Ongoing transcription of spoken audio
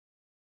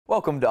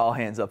Welcome to All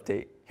Hands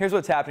Update. Here's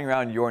what's happening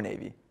around your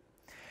Navy.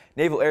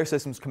 Naval Air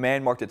Systems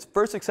Command marked its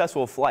first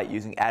successful flight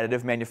using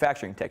additive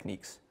manufacturing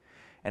techniques.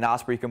 An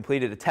Osprey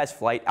completed a test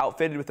flight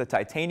outfitted with a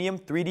titanium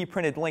 3D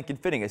printed link and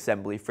fitting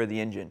assembly for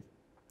the engine.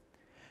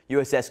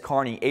 USS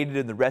Carney aided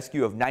in the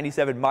rescue of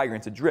 97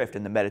 migrants adrift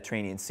in the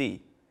Mediterranean Sea.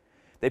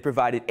 They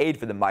provided aid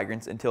for the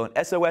migrants until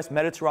an SOS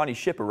Mediterranee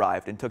ship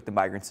arrived and took the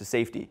migrants to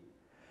safety.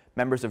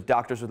 Members of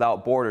Doctors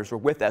Without Borders were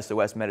with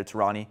SOS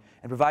Mediterranee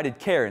and provided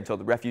care until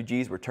the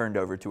refugees were turned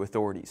over to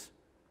authorities.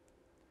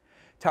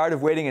 Tired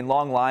of waiting in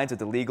long lines at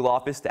the legal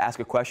office to ask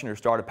a question or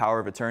start a power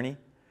of attorney?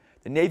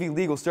 The Navy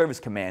Legal Service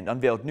Command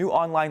unveiled new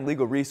online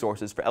legal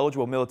resources for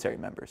eligible military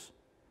members.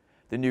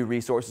 The new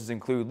resources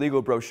include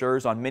legal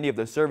brochures on many of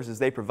the services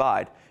they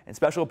provide and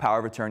special power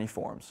of attorney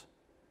forms.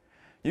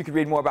 You can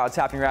read more about what's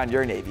happening around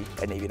your Navy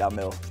at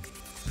Navy.mil.